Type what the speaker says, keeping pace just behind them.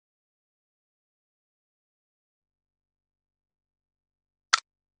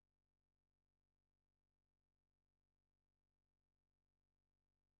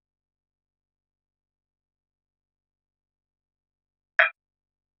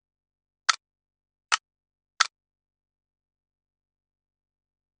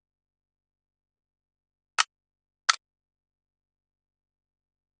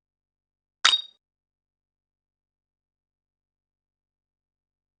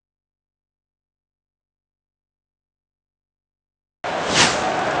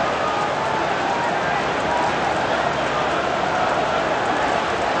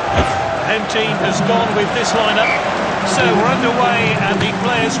team has gone with this lineup. So we're underway and the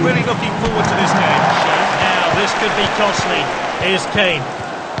players really looking forward to this game. Now this could be costly. Here's Kane.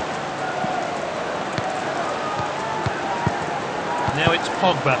 Now it's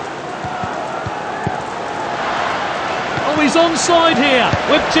Pogba. Oh, he's onside here.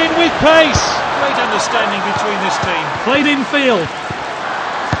 Whipped in with pace. Great understanding between this team. Played in field.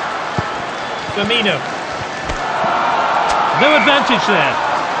 Firmino. No advantage there.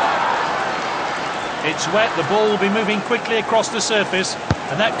 It's wet, the ball will be moving quickly across the surface,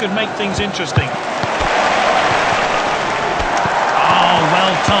 and that could make things interesting. Oh,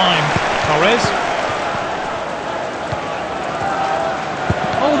 well timed. Torres.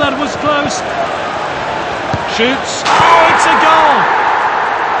 Oh, that was close. Shoots. Oh, it's a goal!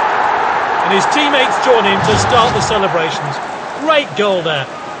 And his teammates join him to start the celebrations. Great goal there.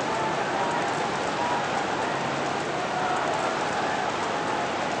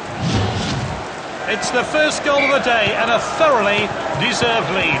 It's the first goal of the day and a thoroughly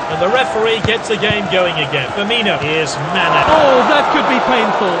deserved lead. And the referee gets the game going again. Firmino. Here's Mana. Oh, that could be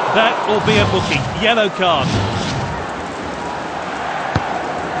painful. That will be a booking. Yellow card.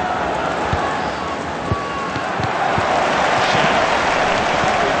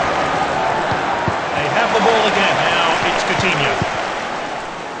 They have the ball again. Now it's Coutinho.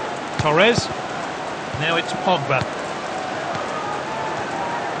 Torres. Now it's Pogba.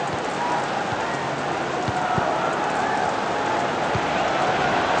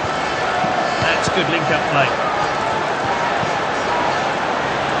 Good link-up play.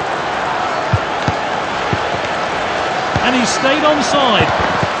 And he stayed onside.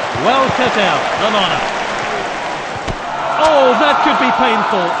 Well cut out. Lallana. Oh, that could be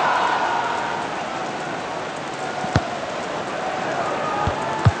painful.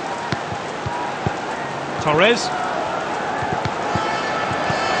 Torres.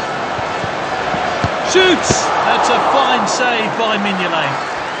 Shoots! That's a fine save by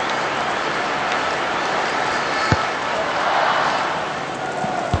Mignolet.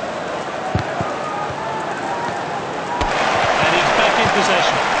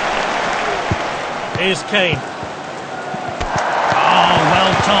 Possession. Here's Kane. Oh,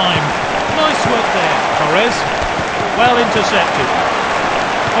 well timed. Nice work there. Torres. Well intercepted.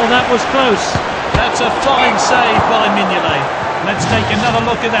 Oh, that was close. That's a fine save by Mignolet. Let's take another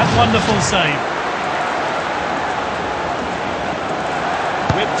look at that wonderful save.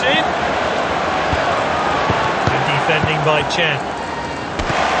 Whipped in. Good defending by Chan.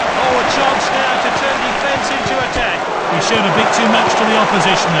 Oh, a chance now to turn defence into attack. He showed a bit too much to the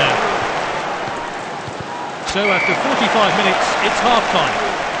opposition there. So after 45 minutes, it's half-time.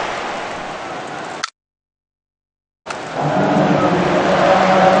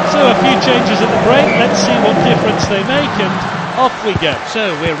 So a few changes at the break. Let's see what difference they make, and off we go.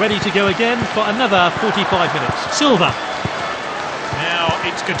 So we're ready to go again for another 45 minutes. Silva. Now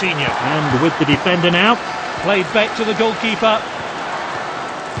it's Coutinho. And with the defender now. Played back to the goalkeeper.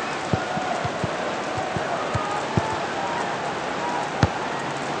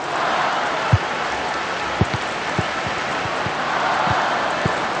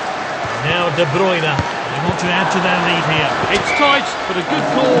 De Bruyne. They want to add to their lead here. It's tight, but a good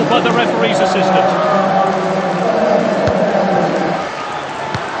call by the referee's assistant.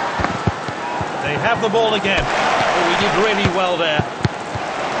 They have the ball again. Oh, we did really well there.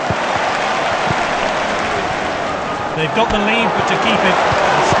 They've got the lead, but to keep it,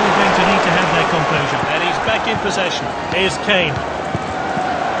 they're still going to need to have their composure. And he's back in possession. Here's Kane.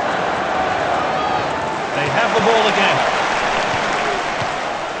 They have the ball again.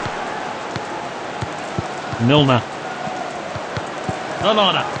 Milner.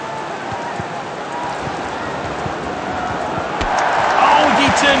 Lallana. Oh,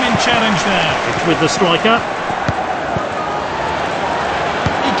 determined challenge there. It's with the striker.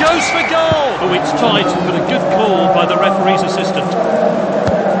 He goes for goal. Oh, it's tight, but a good call by the referee's assistant.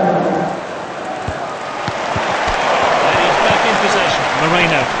 And he's back in possession.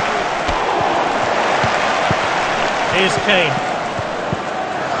 Moreno. Here's Kane.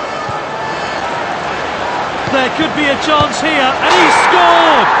 There could be a chance here, and he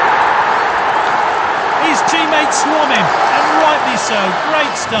scored! His teammates swarm him, and rightly so.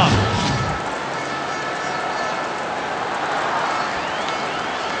 Great stuff.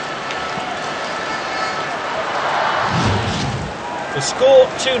 The score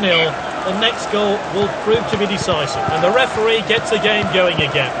 2-0. The next goal will prove to be decisive, and the referee gets the game going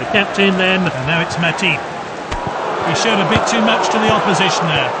again. The captain then. And now it's Matip. He showed a bit too much to the opposition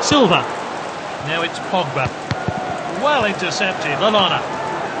there. Silva. Now it's Pogba. Well intercepted. Lallana.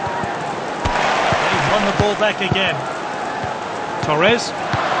 They've won the ball back again. Torres.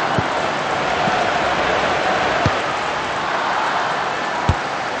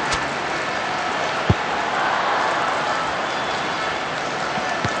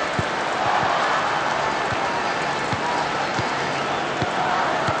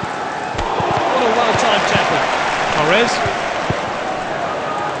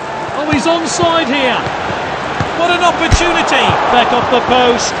 He's onside here. What an opportunity! Back off the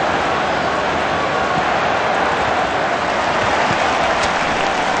post.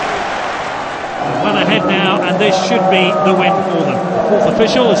 Well ahead now, and this should be the win for them. The fourth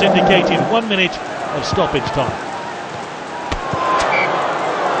official has indicated 1 minute of stoppage time.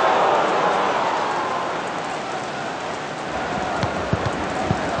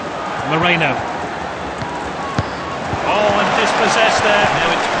 Moreno. Oh, and dispossessed there.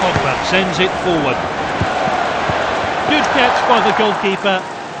 Now it's Pogba. Sends it forward. Good catch by the goalkeeper.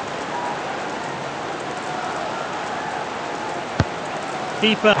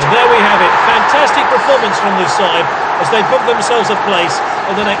 And there we have it. Fantastic performance from this side as they book themselves a place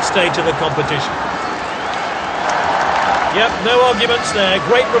on the next stage of the competition. Yep, no arguments there.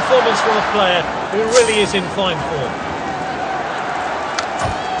 Great performance from a player who really is in fine form.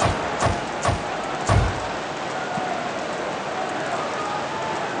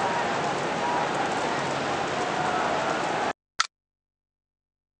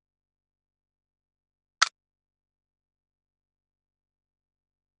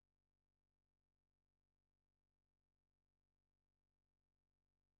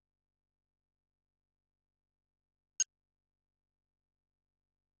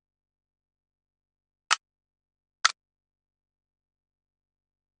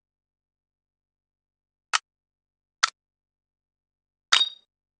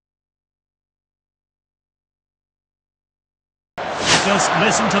 Just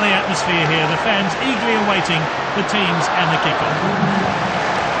listen to the atmosphere here. The fans eagerly awaiting the teams and the kick-off.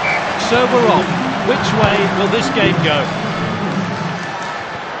 So we're on. Which way will this game go?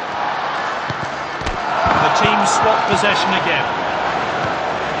 The teams swap possession again.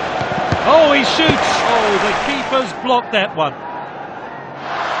 Oh, he shoots! Oh, the keeper's blocked that one.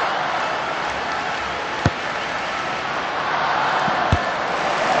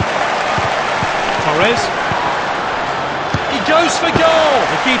 Torres. Goes for goal!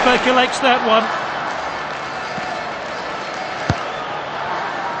 The keeper collects that one.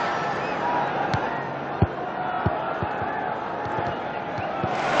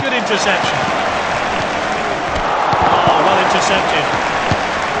 Good interception. Oh, well intercepted.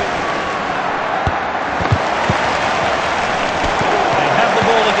 They have the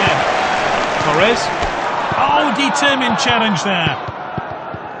ball again. Torres. Oh, determined challenge there.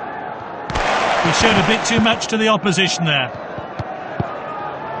 He showed a bit too much to the opposition there.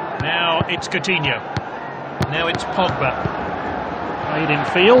 Now it's Coutinho. Now it's Pogba. Played in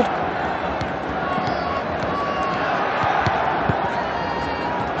field.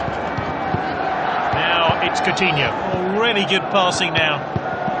 Now it's Coutinho. Oh, really good passing now.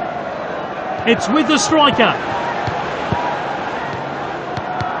 It's with the striker.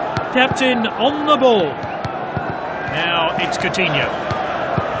 Captain on the ball. Now it's Coutinho.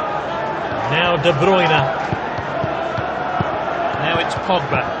 Now De Bruyne. Now it's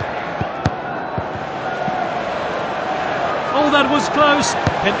Pogba. Oh, that was close.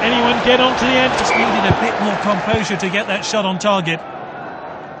 Can anyone get onto the end? Just needed a bit more composure to get that shot on target.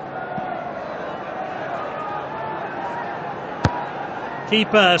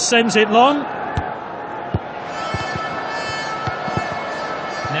 Keeper sends it long.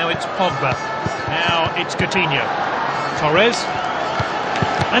 Now it's Pogba. Now it's Coutinho. Torres.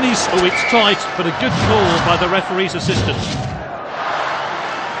 And he's... Oh, it's tight, but a good call by the referee's assistant.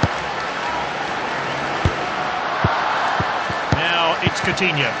 It's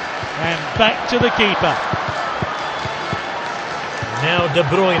Coutinho. And back to the keeper. Now De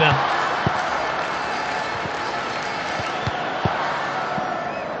Bruyne.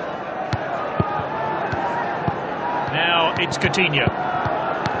 Now it's Coutinho.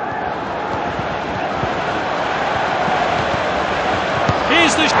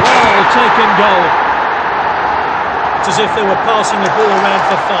 Here's the well-taken goal. It's as if they were passing the ball around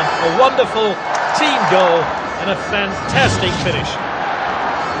for fun. A wonderful team goal and a fantastic finish.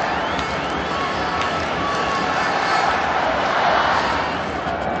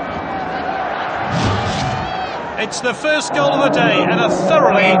 It's the first goal of the day and a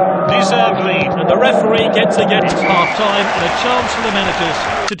thoroughly deserved lead. And the referee gets again. It's half-time and a chance for the managers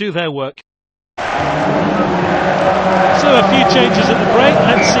to do their work. So a few changes at the break.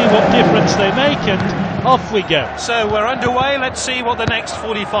 Let's see what difference they make, and off we go. So we're underway. Let's see what the next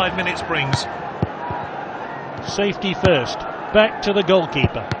 45 minutes brings. Safety first. Back to the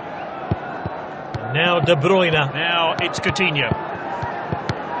goalkeeper. Now De Bruyne. Now it's Coutinho.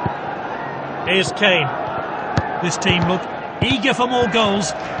 Here's Kane. This team look eager for more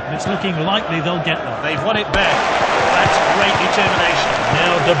goals, and it's looking likely they'll get them. They've won it back. That's great determination.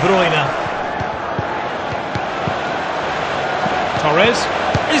 Now De Bruyne. Torres.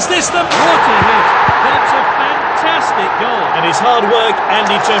 Is this the... What a hit! That's a fantastic goal. And his hard work and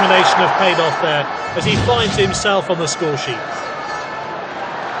determination have paid off there as he finds himself on the score sheet.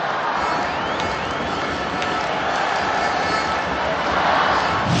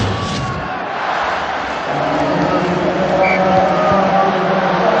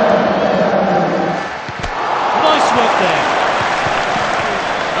 Nice work there.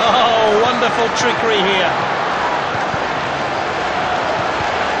 Oh, wonderful trickery here.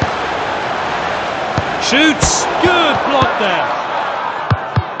 Shoots. Good block there.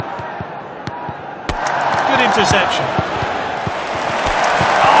 Good interception.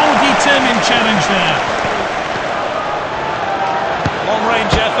 Oh, determined challenge there.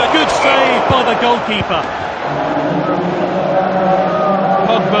 Long-range effort. Good save by the goalkeeper.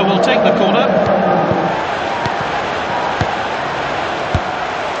 Pogba will take the corner.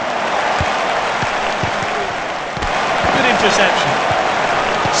 Good interception.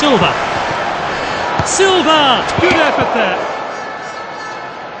 Silva. Silva! Good effort there.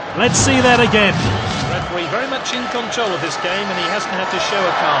 Let's see that again. Referee very much in control of this game and he hasn't had to show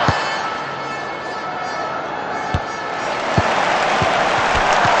a card.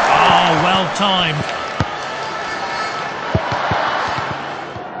 Oh, well timed.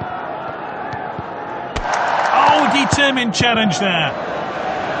 Oh, determined challenge there.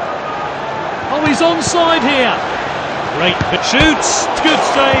 Oh, he's onside here. Great, but shoots. Good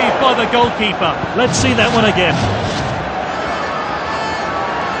save by the goalkeeper. Let's see that one again.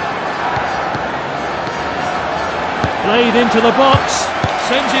 Played into the box.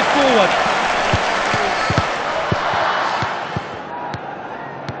 Sends it forward.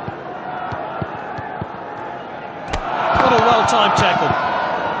 What a well-timed tackle.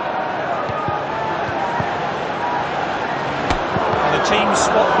 And the team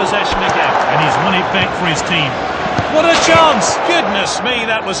swap possession again. And he's won it back for his team. What a chance! Goodness me,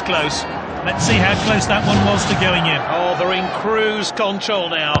 that was close. Let's see how close that one was to going in. Oh, they're in cruise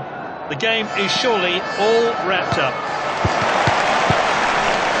control now. The game is surely all wrapped up.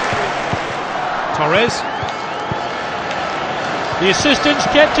 Torres. The assistant's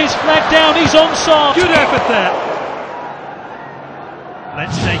kept his flag down. He's onside. Good effort there.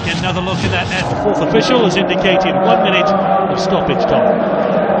 Let's take another look at that. The fourth official has indicated 1 minute of stoppage time.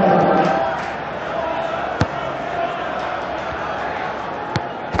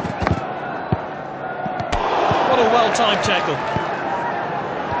 Well-timed tackle.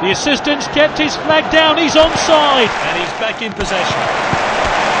 The assistant's kept his flag down. He's onside. And he's back in possession.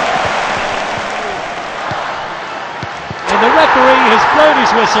 And the referee has blown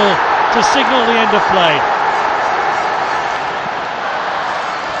his whistle to signal the end of play.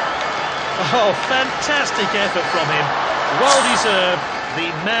 Oh, fantastic effort from him. Well deserved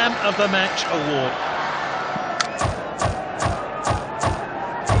the Man of the Match award.